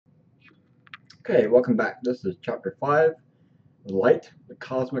Okay, welcome back. This is Chapter 5, Light, the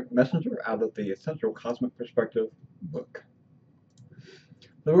Cosmic Messenger, out of the Essential Cosmic Perspective book.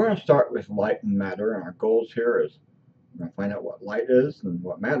 So we're going to start with light and matter, and our goals here is we're going to find out what light is and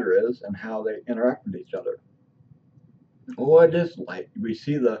what matter is and how they interact with each other. What is light? We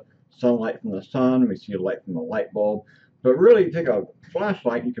see the sunlight from the sun, we see light from the light bulb, but really take a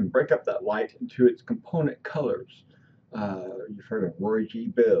flashlight, you can break up that light into its component colors. You've heard of Roy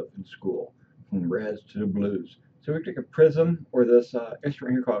G. Biv in school. From reds to the blues. So we take a prism or this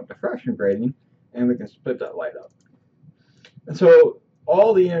instrument here called diffraction grating, and we can split that light up. And so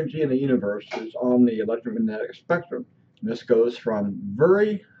all the energy in the universe is on the electromagnetic spectrum. And this goes from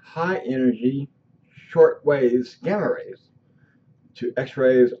very high energy short waves, gamma rays, to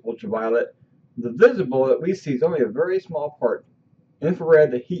X-rays, ultraviolet. The visible that we see is only a very small part.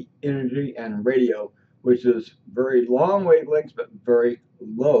 Infrared, the heat energy, and radio, which is very long wavelengths but very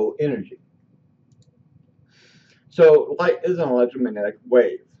low energy. So light is an electromagnetic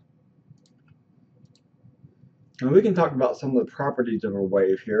wave. And we can talk about some of the properties of a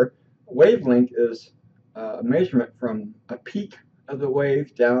wave here. A wavelength is a measurement from a peak of the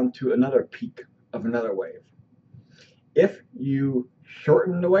wave down to another peak of another wave. If you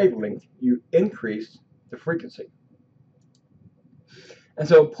shorten the wavelength, you increase the frequency. And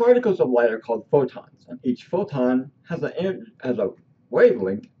so particles of light are called photons, and each photon has a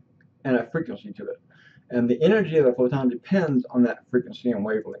wavelength and a frequency to it. And the energy of the photon depends on that frequency and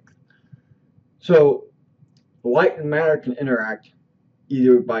wavelength. So light and matter can interact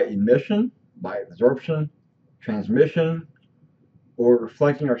either by emission, by absorption, transmission, or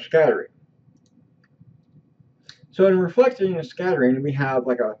reflecting or scattering. So in reflecting and scattering, we have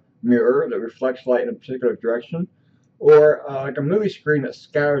like a mirror that reflects light in a particular direction, or like a movie screen that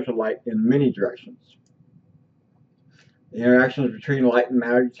scatters the light in many directions. The interactions between light and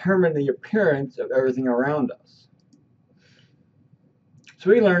matter determine the appearance of everything around us. So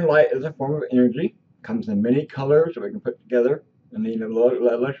we learned light is a form of energy, comes in many colors that we can put together in the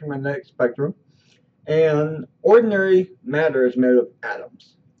electromagnetic spectrum, and ordinary matter is made of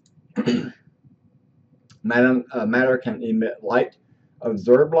atoms. Matter can emit light,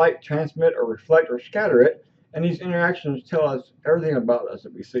 absorb light, transmit or reflect or scatter it, and these interactions tell us everything about us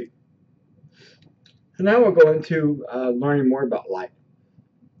that we see. So now we'll go into learning more about light.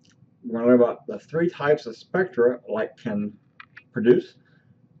 We're going to learn about the three types of spectra light can produce,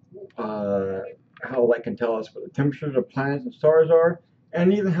 how light can tell us what the temperatures of planets and stars are,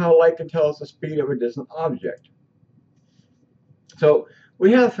 and even how light can tell us the speed of a distant object. So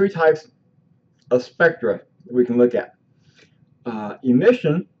we have three types of spectra that we can look at.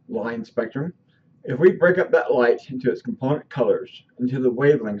 Emission, line spectrum. If we break up that light into its component colors, into the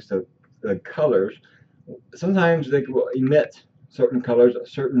wavelengths of the colors, sometimes they will emit certain colors at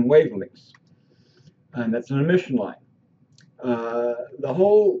certain wavelengths, and that's an emission line. The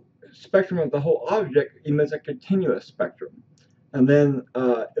whole spectrum of the whole object emits a continuous spectrum, and then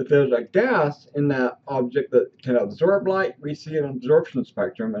if there's a gas in that object that can absorb light, we see an absorption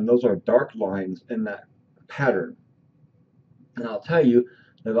spectrum, and those are dark lines in that pattern. And I'll tell you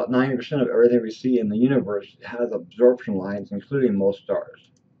that about 90% of everything we see in the universe has absorption lines, including most stars.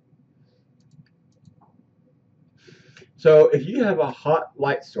 So if you have a hot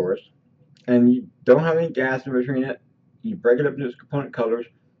light source and you don't have any gas in between it, you break it up into its component colors,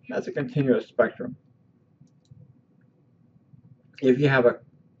 that's a continuous spectrum. If you have a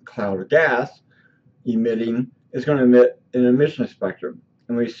cloud of gas emitting, it's going to emit an emission spectrum.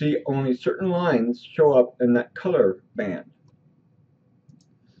 And we see only certain lines show up in that color band.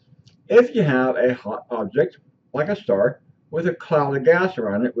 If you have a hot object, like a star, with a cloud of gas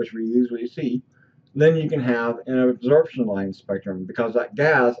around it, which we usually see, then you can have an absorption line spectrum because that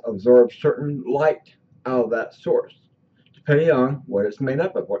gas absorbs certain light out of that source, depending on what it's made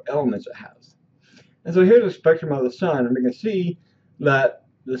up of, what elements it has. And so here's a spectrum of the sun, and we can see that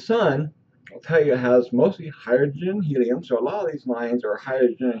the sun, I'll tell you, it has mostly hydrogen and helium, so a lot of these lines are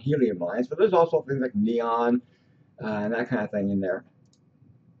hydrogen and helium lines, but there's also things like neon and that kind of thing in there.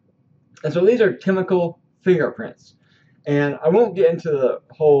 And so these are chemical fingerprints. And I won't get into the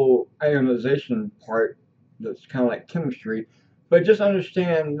whole ionization part that's kind of like chemistry, but just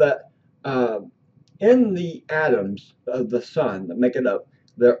understand that in the atoms of the sun that make it up,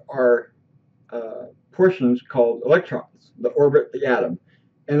 there are portions called electrons that orbit the atom.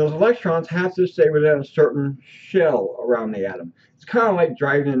 And those electrons have to stay within a certain shell around the atom. It's kind of like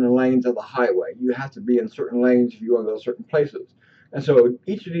driving in the lanes of the highway. You have to be in certain lanes if you want to go to certain places. And so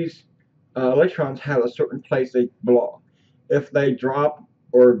each of these electrons have a certain place they belong. If they drop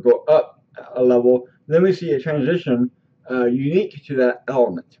or go up a level, then we see a transition unique to that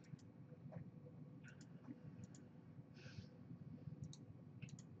element.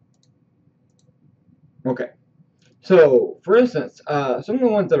 Okay, so for instance, some of the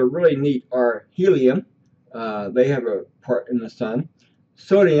ones that are really neat are helium. They have a part in the sun.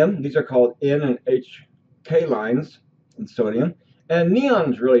 Sodium, these are called N and HK lines in sodium. And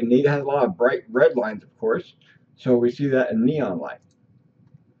neon is really neat. It has a lot of bright red lines, of course. So we see that in neon light.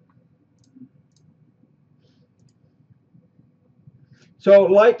 So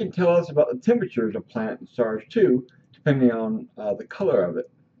light can tell us about the temperatures of planets and stars too, depending on the color of it.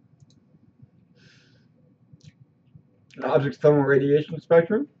 An object's thermal radiation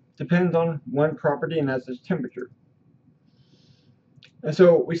spectrum depends on one property, and that's its temperature. And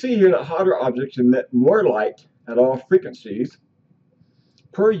so we see here that hotter objects emit more light at all frequencies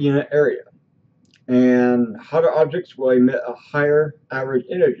per unit area. And hotter objects will emit a higher average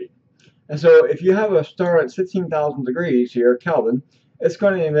energy. And so if you have a star at 16,000 degrees here, Kelvin, it's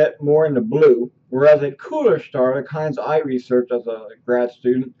going to emit more in the blue, whereas a cooler star, the kinds I research as a grad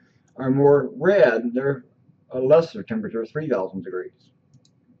student, are more red. They're a lesser temperature, 3,000 degrees.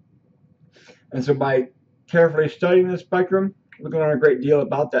 And so by carefully studying the spectrum, we can learn a great deal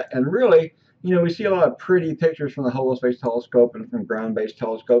about that. And really, we see a lot of pretty pictures from the Hubble Space Telescope and from ground-based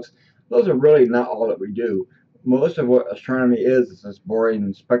telescopes. Those are really not all that we do. Most of what astronomy is this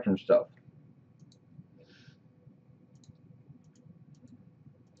boring spectrum stuff.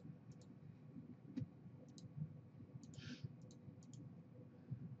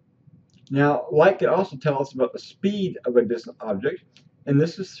 Now, light can also tell us about the speed of a distant object, and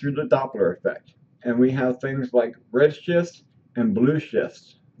this is through the Doppler effect. And we have things like red shifts and blue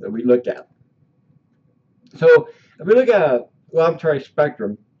shifts that we look at. So if we look at a laboratory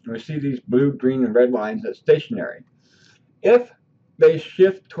spectrum, we see these blue, green, and red lines that's stationary. If they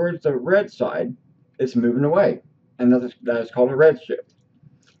shift towards the red side, it's moving away, and that is called a red shift.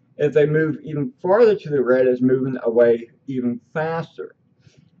 If they move even farther to the red, it's moving away even faster.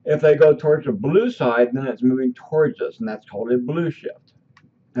 If they go towards the blue side, then it's moving towards us, and that's called a blue shift.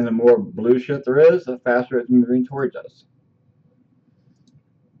 And the more blue shift there is, the faster it's moving towards us.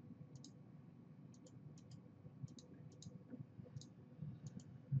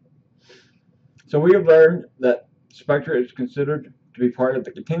 So we have learned that spectra is considered to be part of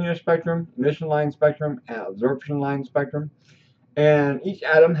the continuous spectrum, emission line spectrum, and absorption line spectrum. And each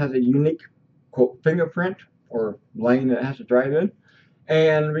atom has a unique, quote, fingerprint, or lane that it has to drive in.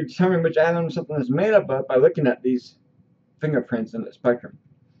 And we determine which atom something is made up of by looking at these fingerprints in the spectrum.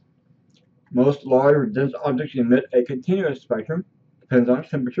 Most large or dense objects emit a continuous spectrum, depends on its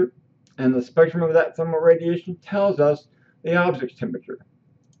temperature, and the spectrum of that thermal radiation tells us the object's temperature.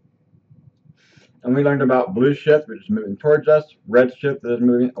 And we learned about blue shift, which is moving towards us, red shift that is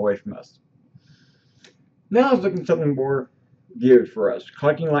moving away from us. Now let's look at something more geared for us,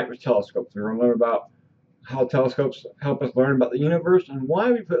 collecting light with telescopes. We're going to learn about how telescopes help us learn about the universe and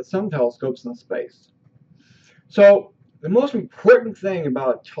why we put some telescopes in space. So the most important thing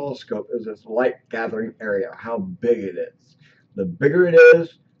about a telescope is its light gathering area, how big it is. The bigger it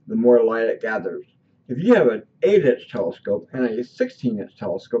is, the more light it gathers. If you have an 8-inch telescope and a 16-inch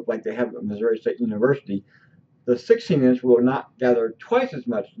telescope like they have at Missouri State University, the 16-inch will not gather twice as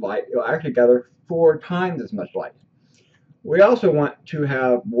much light. It will actually gather 4 times as much light. We also want to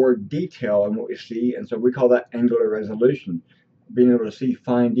have more detail in what we see, and so we call that angular resolution, being able to see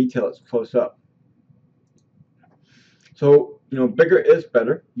fine detail that's close up. So, bigger is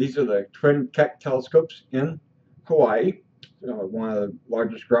better. These are the twin Keck telescopes in Hawaii, one of the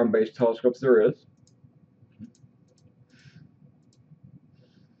largest ground-based telescopes there is.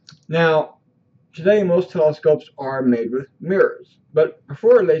 Now, today most telescopes are made with mirrors, but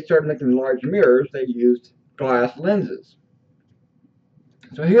before they started making large mirrors, they used glass lenses.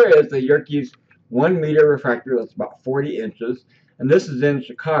 So here is the Yerkes 1 meter refractor, that's about 40 inches, and this is in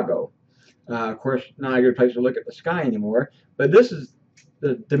Chicago. Of course, not a good place to look at the sky anymore, but this is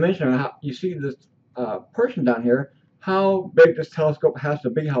the dimension of how you see this portion down here, how big this telescope has to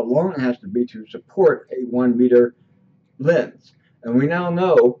be, how long it has to be to support a 1 meter lens. And we now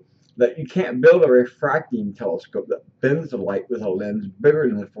know that you can't build a refracting telescope that bends the light with a lens bigger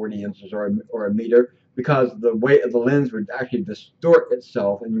than the 40 inches or a meter, because the weight of the lens would actually distort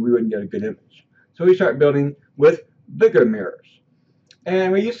itself and we wouldn't get a good image. So we start building with bigger mirrors.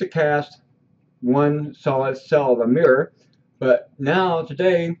 And we used to cast one solid cell of a mirror, but now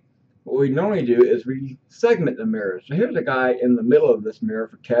today what we normally do is we segment the mirrors. So here's a guy in the middle of this mirror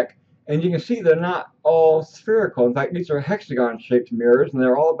for Keck, and you can see they're not all spherical. In fact, these are hexagon-shaped mirrors, and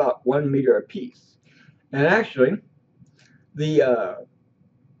they're all about 1 meter apiece. And actually, the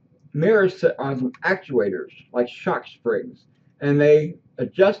mirrors sit on some actuators, like shock springs, and they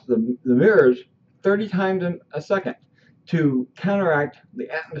adjust the mirrors 30 times a second to counteract the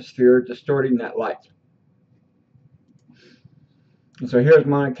atmosphere distorting that light. And so here's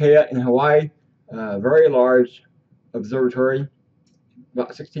Mauna Kea in Hawaii, very large observatory,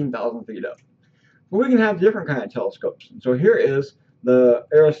 about 16,000 feet up. But we can have different kind of telescopes. And so here is the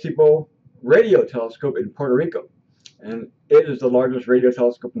Arecibo radio telescope in Puerto Rico. And it is the largest radio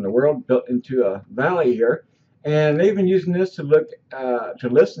telescope in the world, built into a valley here. And they've been using this to look, to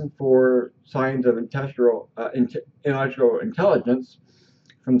listen for signs of intellectual intelligence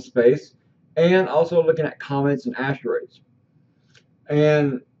from space, and also looking at comets and asteroids.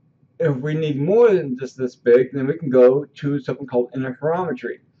 And if we need more than just this big, then we can go to something called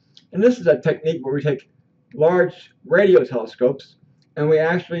interferometry. And this is a technique where we take large radio telescopes and we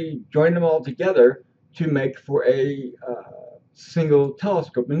actually join them all together to make for a single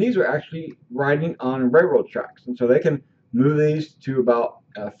telescope. And these are actually riding on railroad tracks. And so they can move these to about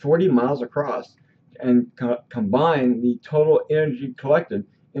 40 miles across and combine the total energy collected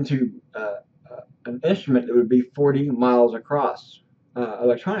into an instrument that would be 40 miles across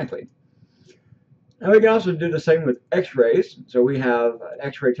electronically. And we can also do the same with X-rays. So we have an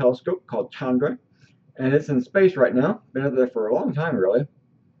X-ray telescope called Chandra, and it's in space right now. Been up there for a long time, really.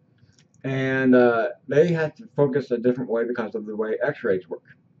 And they have to focus a different way because of the way X-rays work.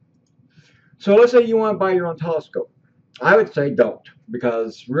 So let's say you want to buy your own telescope. I would say don't,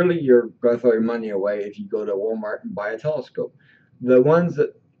 because really you're going to throw your money away if you go to Walmart and buy a telescope. The ones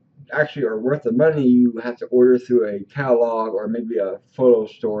that actually are worth the money, you have to order through a catalog or maybe a photo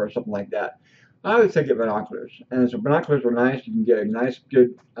store or something like that. I would say get binoculars. And so binoculars are nice. You can get a nice,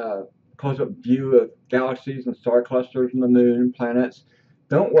 good close-up view of galaxies and star clusters and the moon, planets.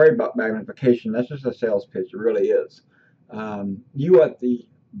 Don't worry about magnification. That's just a sales pitch. It really is. You want the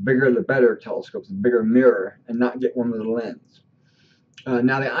bigger the better telescopes, the bigger mirror, and not get one with a lens.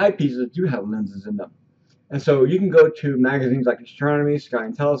 Now the eyepieces do have lenses in them. And so you can go to magazines like Astronomy, Sky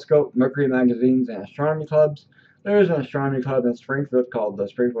and Telescope, Mercury magazines, and astronomy clubs. There's an astronomy club in Springfield called the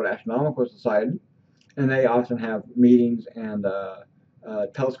Springfield Astronomical Society, and they often have meetings and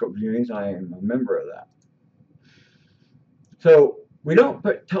telescope viewings. I am a member of that. So we don't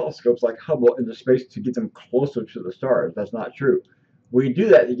put telescopes like Hubble into space to get them closer to the stars. That's not true. We do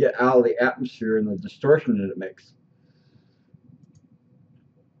that to get out of the atmosphere and the distortion that it makes.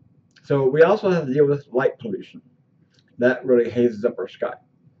 So we also have to deal with light pollution. That really hazes up our sky.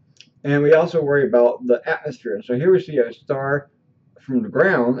 And we also worry about the atmosphere. And so here we see a star from the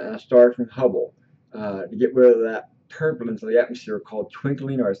ground and a star from Hubble to get rid of that turbulence of the atmosphere called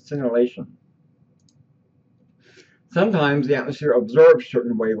twinkling or scintillation. Sometimes the atmosphere absorbs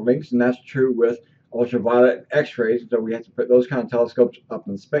certain wavelengths, and that's true with ultraviolet and X-rays. So we have to put those kind of telescopes up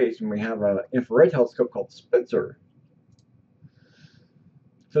in space, and we have an infrared telescope called Spectra.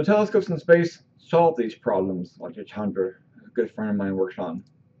 So telescopes in space solve these problems, like the Chandra, a good friend of mine works on.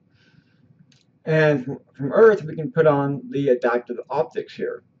 And from Earth, we can put on the adaptive optics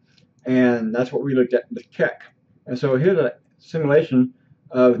here. And that's what we looked at with Keck. And so here's a simulation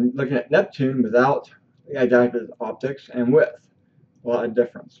of looking at Neptune without the adaptive optics and with. A lot of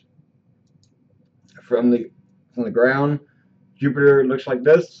difference. From the ground, Jupiter looks like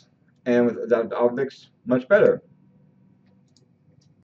this, and with adaptive optics, much better.